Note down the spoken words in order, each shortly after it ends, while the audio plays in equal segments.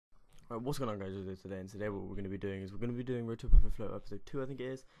Right, what's going on, guys? Today, and today what we're going to be doing is we're going to be doing Road to a Perfect Flow episode 2, I think it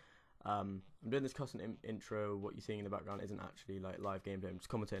is. I'm doing this custom intro. What you're seeing in the background isn't actually like live gameplay. I'm just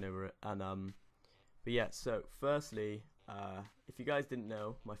commentating over it. And but yeah. So firstly, if you guys didn't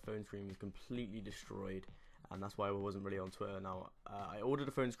know, my phone screen was completely destroyed, and that's why I wasn't really on Twitter. Now I ordered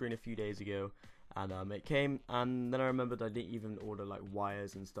a phone screen a few days ago, and it came, and then I remembered I didn't even order like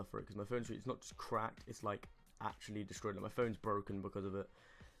wires and stuff for it because my phone screen is not just cracked; it's like actually destroyed. Like, my phone's broken because of it.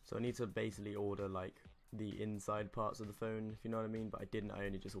 So I need to basically order like the inside parts of the phone, if you know what I mean. But I didn't. I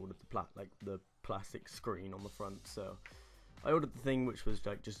only just ordered the plastic screen on the front. So I ordered the thing, which was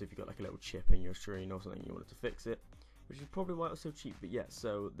like just if you got like a little chip in your screen or something, you wanted to fix it, which is probably why it was so cheap. But yeah,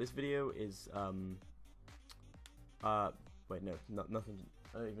 so this video is wait, no, nothing.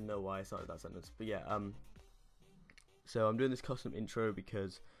 I don't even know why I started that sentence. But yeah, so I'm doing this custom intro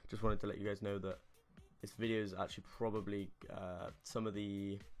because just wanted to let you guys know that this video is actually probably some of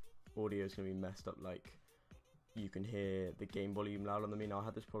the audio is going to be messed up. Like, you can hear the game volume loud on me. Now, I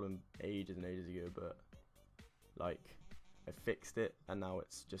had this problem ages and ages ago, but like I fixed it and now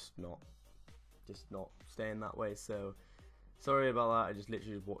it's just not staying that way. So sorry about that. I just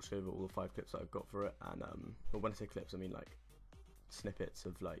literally watched over all the 5 clips that I've got for it, and but when I say clips, I mean like snippets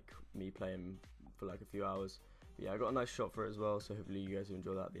of like me playing for like a few hours. But yeah, I got a nice shot for it as well, so hopefully you guys will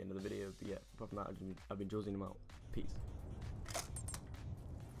enjoy that at the end of the video. But yeah, apart from that, I've been Jawzy them out. Peace.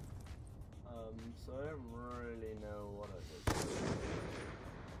 So I don't really know what I did.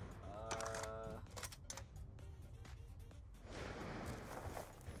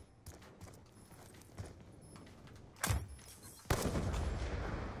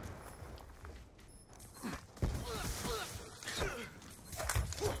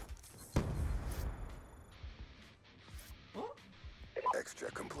 What?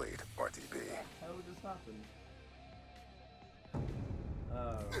 X-check complete. RTB. How just happened?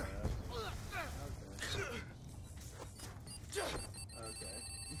 Oh, right. Okay.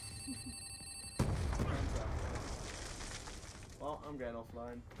 Well, I'm getting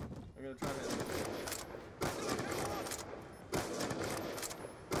offline. I'm gonna try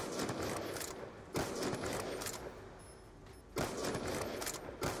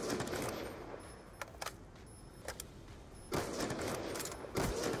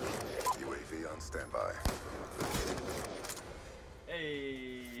UAV on standby.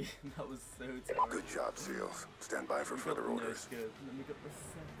 Hey, that was so terrible. Good job, SEALs. Stand by for further orders. Good. And then we got the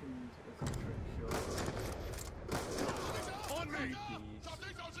second as a trick shot. On me!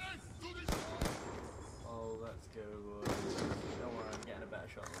 Oh, let's go, boys. Don't worry, I'm getting a better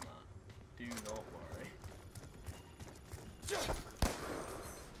shot than that. Do not worry.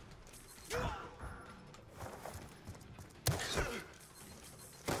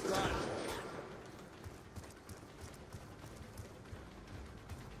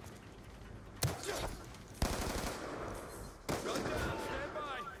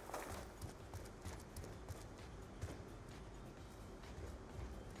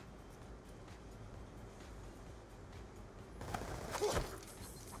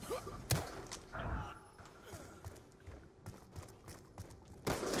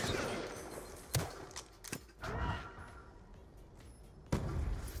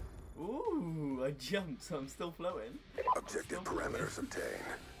 Ooh, I jumped, so I'm still floating. Objective parameters obtained.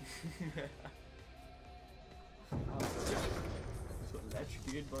 Just got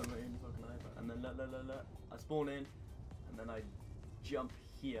electrocuted by my own fucking iPad. And then I spawn in, and then I jump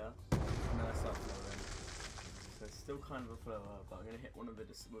here, and then I start floating. So it's still kind of a floater, but I'm gonna hit one of it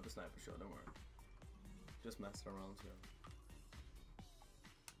with a sniper shot, don't worry. Just messing around here.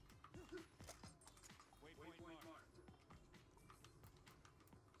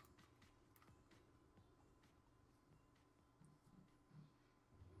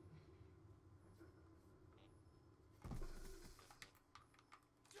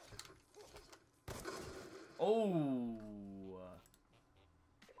 Oh,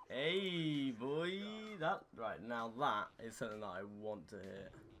 hey boy, now that is something that I want to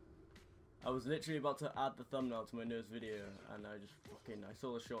hit. I was literally about to add the thumbnail to my newest video, and I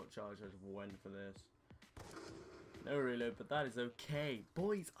saw the short charge, I just went for this. No reload, but that is okay.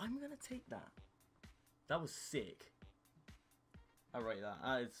 Boys, I'm gonna take that. That was sick. I rate that.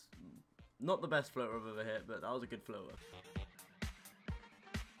 That is not the best floater I've ever hit, but that was a good floater.